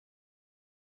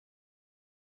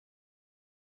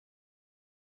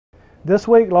This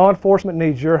week, law enforcement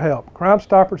needs your help. Crime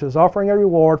Stoppers is offering a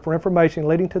reward for information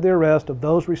leading to the arrest of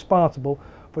those responsible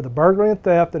for the burglary and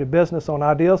theft at a business on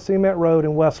Ideal Cement Road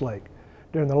in Westlake.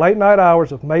 During the late night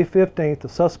hours of May 15th, the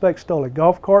suspect stole a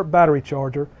golf cart battery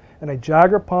charger and a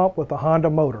Jagger pump with a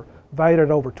Honda motor, valued at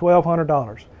over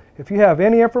 $1,200. If you have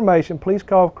any information, please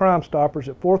call Crime Stoppers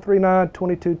at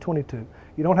 439-2222.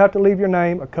 You don't have to leave your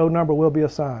name. A code number will be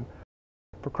assigned.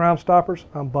 For Crime Stoppers,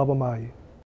 I'm Bubba Mayu.